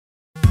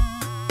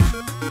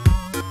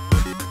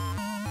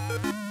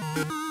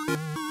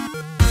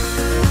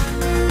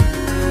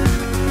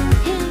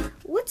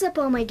What's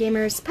up, all my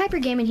gamers? Piper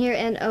Gaming here,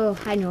 and oh,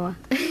 hi Noah.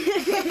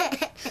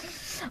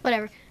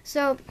 Whatever.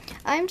 So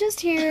I'm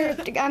just here.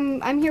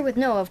 I'm here with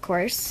Noah, of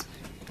course,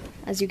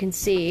 as you can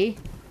see.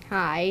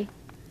 Hi.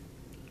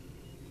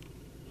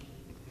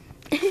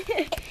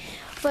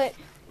 But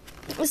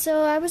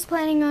so I was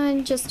planning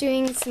on just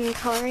doing some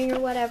coloring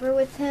or whatever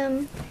with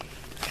him,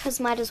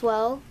 cause might as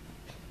well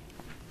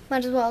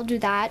do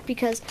that,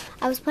 because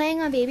I was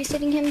planning on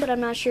babysitting him, but I'm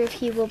not sure if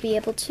he will be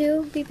able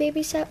to be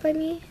babysat by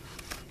me.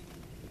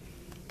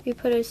 We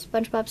put a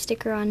SpongeBob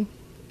sticker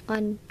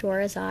on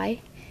Dora's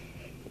eye.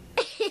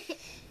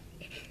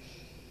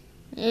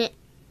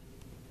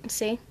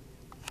 See?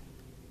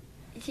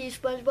 See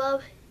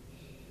SpongeBob?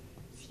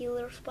 See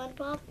little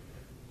SpongeBob?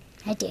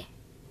 Right there.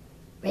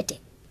 Right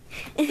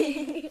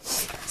there.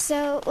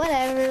 So,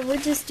 whatever. We're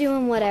just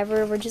doing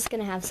whatever. We're just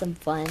gonna have some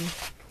fun.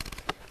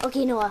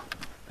 Okay, Noah.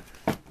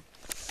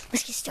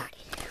 Let's get started.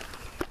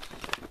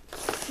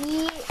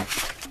 See?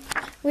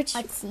 Which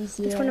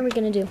one are we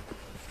gonna do?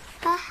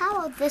 How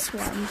about this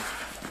one?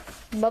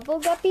 Bubble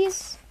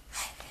Guppies?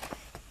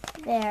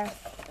 There.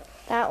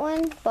 That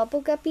one?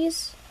 Bubble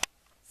Guppies?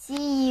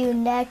 See you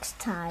next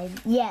time.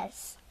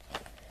 Yes.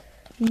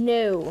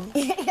 No.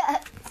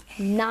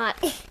 Not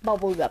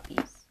Bubble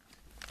Guppies.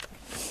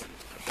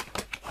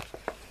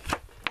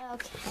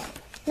 Okay.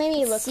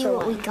 Maybe look See for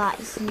what one. we got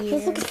here.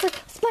 Let's look for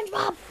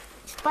SpongeBob!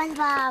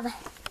 SpongeBob.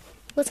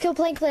 Let's kill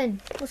Plankton.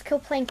 Let's kill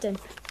Plankton.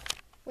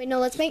 Wait, no,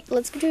 let's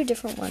do a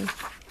different one.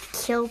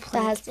 Kill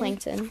Plankton. That has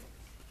Plankton.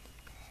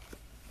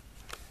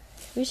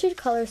 We should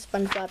color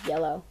SpongeBob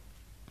yellow.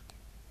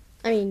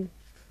 I mean,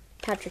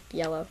 Patrick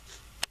yellow.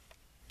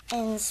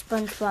 And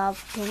SpongeBob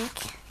pink.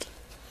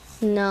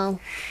 No,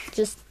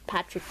 just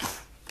Patrick.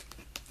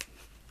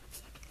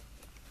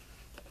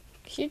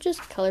 You should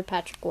just color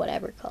Patrick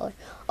whatever color.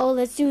 Oh,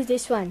 let's do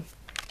this one.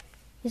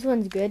 This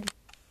one's good.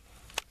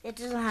 It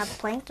doesn't have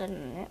Plankton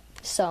in it.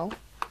 So,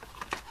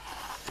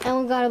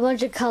 and we got a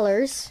bunch of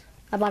colors.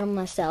 I bought them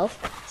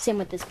myself. Same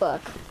with this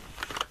book.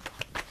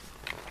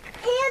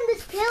 And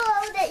this pillow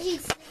that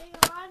he's sitting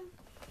on.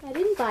 I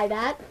didn't buy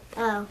that.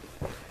 Oh.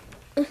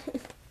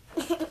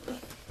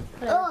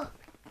 Oh.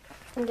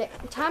 Okay,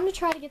 time to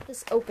try to get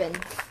this open.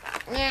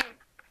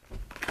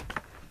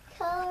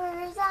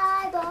 Colors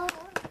eyeball.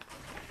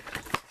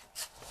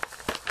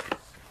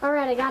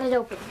 Alright, I got it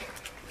open.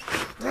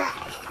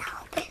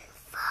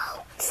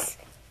 Folks.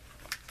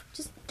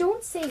 Just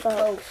don't say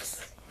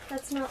folks.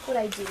 That's not what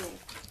I do.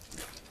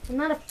 I'm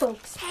not a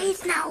folks. Hey,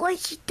 it's not what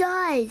she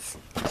does.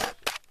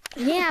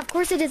 Yeah, of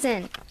course it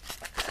isn't.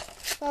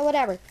 Well,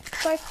 whatever.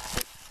 Bye.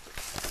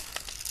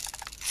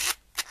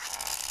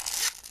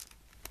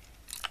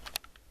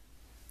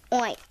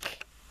 Oink.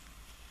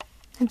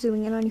 I'm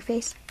zooming in on your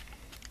face.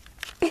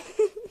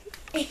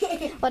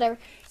 Whatever.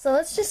 So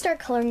let's just start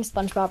coloring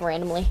SpongeBob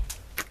randomly.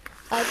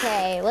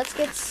 Okay, let's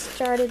get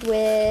started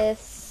with...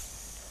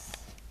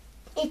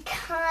 It's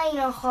kind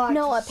of hard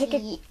Noah, to pick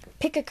see.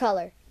 pick a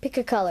color. Pick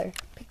a color.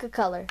 Pick a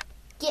color.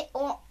 Get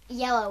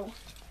yellow.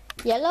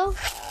 Yellow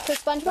for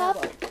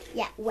SpongeBob?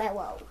 Yeah,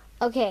 yellow.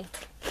 Okay.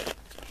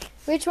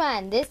 Which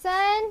one? This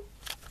one?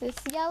 This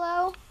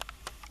yellow?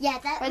 Yeah,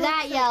 that Or looks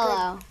that like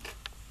yellow?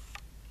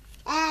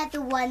 And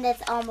the one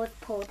that's almost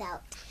pulled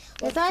out.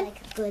 This Looks one?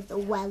 like a good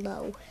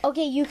yellow.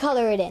 Okay, you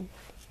color it in.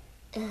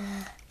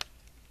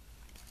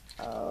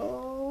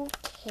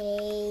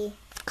 Okay.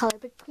 Color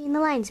between the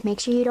lines. Make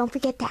sure you don't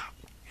forget that.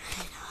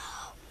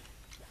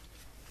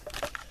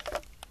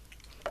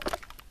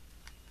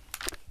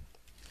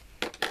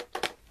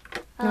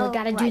 No, we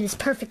gotta do this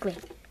perfectly.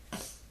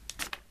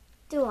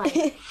 Do I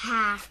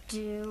have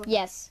to?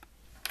 Yes.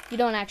 You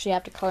don't actually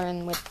have to color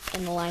in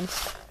the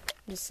lines.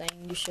 I'm just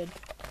saying you should.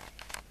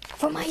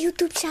 For my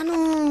YouTube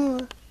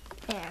channel.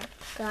 There.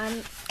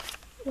 Gone.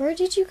 Where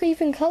did you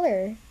even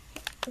color?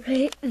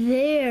 Right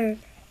there.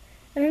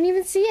 I don't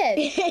even see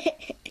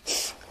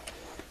it.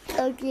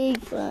 Okay,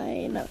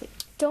 fine.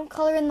 Don't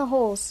color in the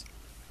holes.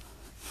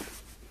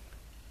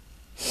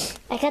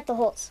 I cut the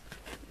holes.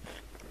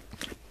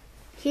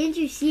 Can't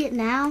you see it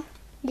now?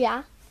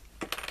 Yeah.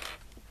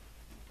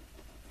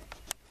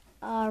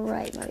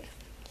 Alright,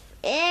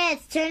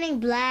 it's turning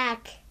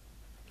black.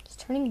 It's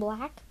turning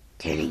black?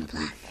 Turning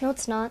black. No,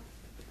 it's not.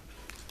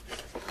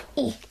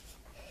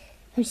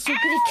 I'm so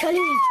good at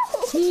coloring.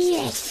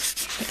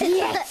 Yes!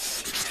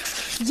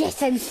 Yes!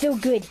 Yes, I'm so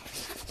good.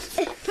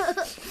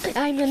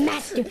 I'm a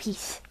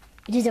masterpiece.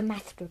 It is a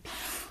masterpiece.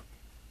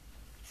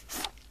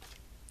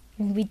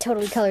 And we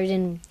totally colored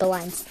in the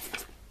lines.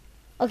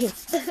 Okay,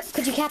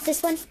 could you cap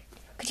this one?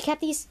 Could you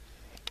cap these?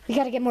 We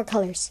gotta get more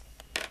colors.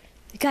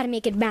 We gotta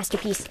make it a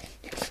masterpiece.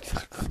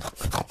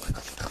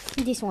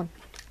 This one.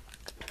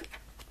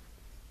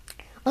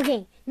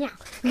 Okay, now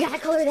we gotta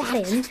color that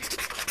in.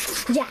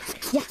 Yeah,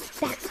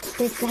 that.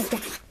 Just like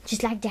that.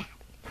 Just like that.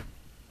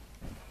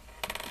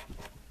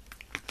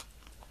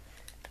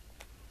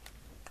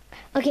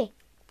 Okay,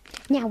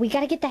 now we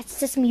gotta get that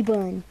sesame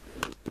bun.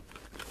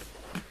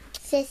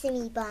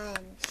 Sesame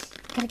bun.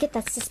 Gotta get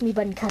that sesame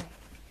bun color.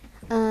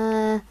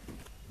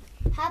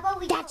 How about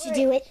we That should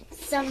color do it.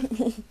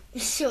 some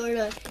sort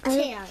of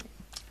tan?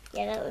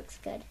 Yeah, that looks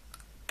good.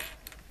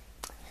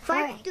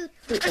 Alright.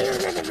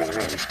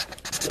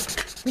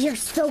 We are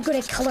so good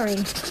at coloring.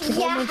 Like,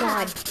 oh my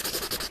god.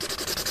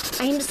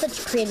 I am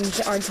such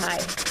cringe, aren't I?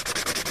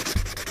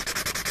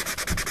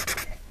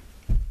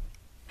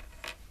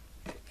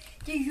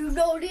 Do you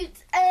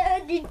notice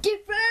any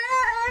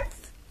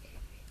difference?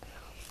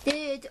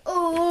 It's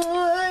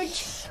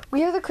orange.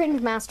 We are the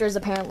cringe masters,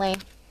 apparently.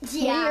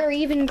 We are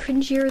even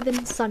cringier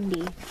than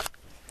Sunday.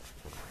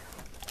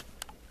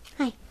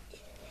 Hi.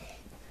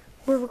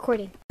 We're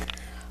recording.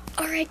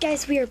 Alright,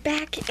 guys, we are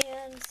back,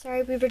 and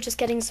sorry, we were just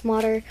getting some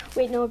water.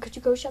 Wait, no, could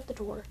you go shut the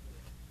door?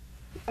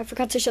 I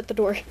forgot to shut the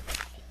door.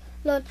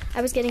 Look,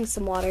 I was getting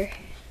some water.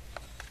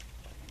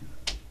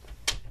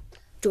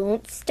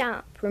 Don't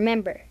stomp,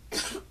 remember.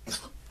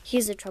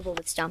 Here's the trouble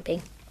with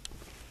stomping.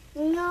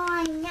 No,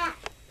 I'm not.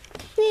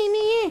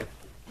 Gimme.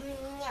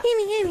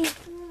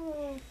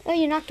 Oh,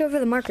 you knocked over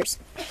the markers.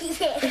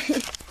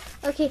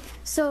 Okay,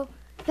 so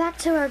back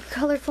to our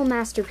colorful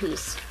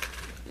masterpiece.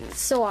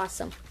 So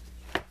awesome.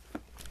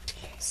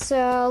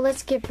 So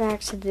let's get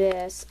back to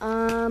this.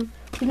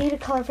 We need a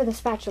color for the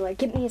spatula.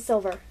 Give me a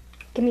silver.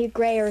 Give me a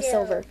gray or a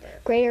silver.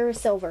 Gray or a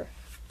silver.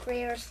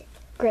 Gray or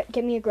silver.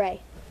 Give me a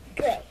gray.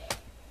 Gray.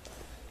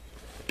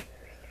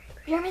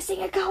 You're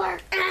missing a color.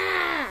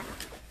 Ah!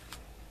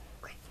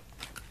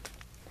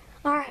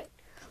 All right,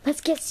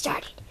 let's get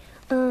started.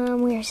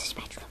 Where's the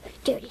spatula?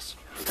 There it is.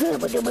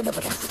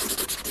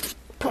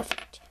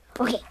 Perfect.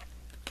 Okay.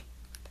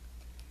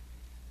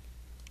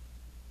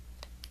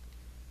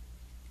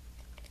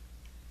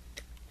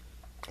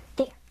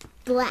 There.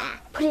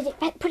 Black. Put it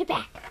back. Put it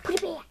back. Put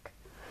it back.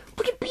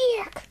 Put it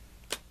back.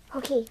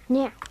 Okay.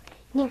 Now,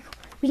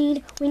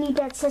 we need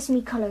that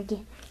sesame color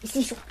again. It's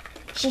this one.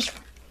 It's this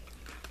one.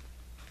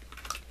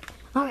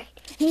 All right.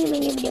 Do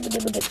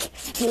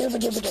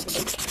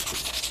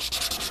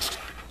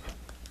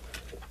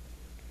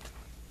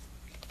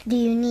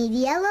you need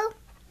yellow?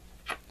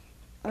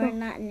 Or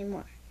not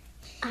anymore?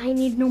 I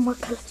need no more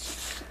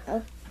colors.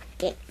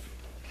 Okay.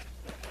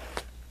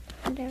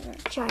 Whatever.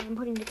 Sorry, I'm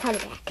putting the color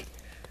back.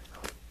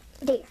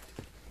 There. Did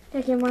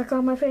I get a mark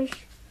on my face?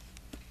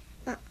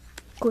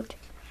 Good.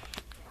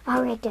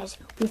 Alright, guys.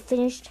 We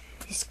finished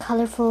this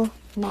colorful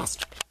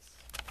masterpiece.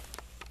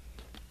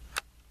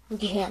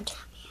 With your hand.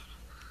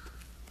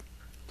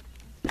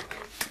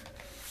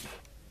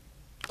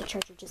 The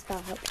charger just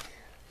fell out.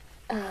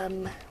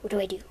 What do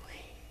I do?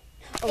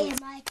 Oh,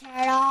 It might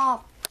turn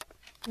off.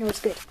 no,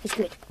 it's good. It's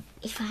good.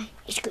 It's fine.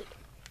 It's good.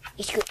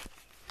 It's good.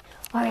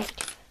 Alright,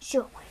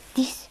 so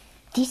this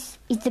is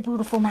the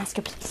beautiful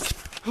masterpiece.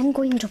 I'm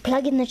going to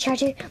plug in the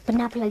charger, but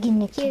not plug in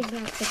the key. Here's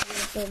not the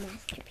beautiful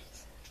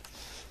masterpiece.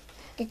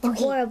 It's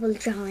Okay. horrible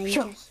drawing.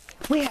 So,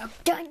 we are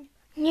done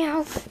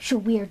now. So,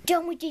 we are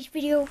done with this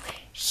video.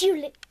 See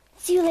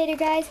you later,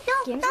 guys.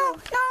 No.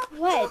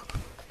 What?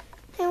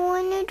 I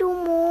want to do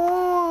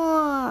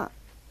more.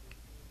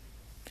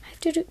 I have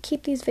to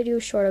keep these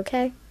videos short,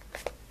 okay?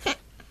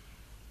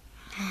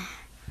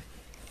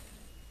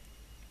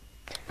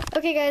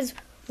 Okay, guys.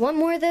 One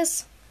more of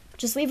this.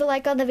 Just leave a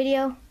like on the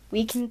video.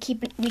 We can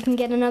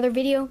get another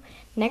video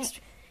next,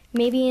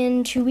 maybe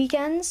in 2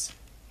 weekends.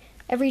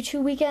 Every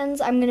 2 weekends,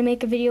 I'm gonna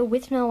make a video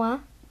with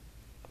Noah.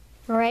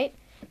 All right.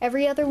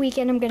 Every other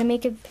weekend, I'm gonna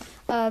make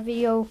a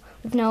video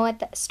with Noah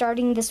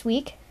starting this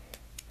week,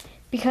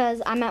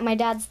 because I'm at my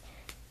dad's.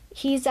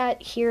 He's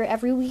at here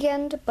every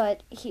weekend,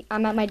 but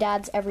I'm at my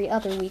dad's every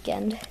other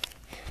weekend.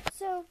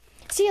 So,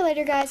 see you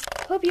later, guys.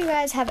 Hope you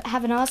guys have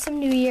an awesome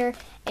new year,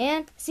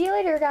 and see you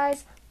later,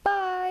 guys.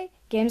 Bye.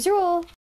 Games rule.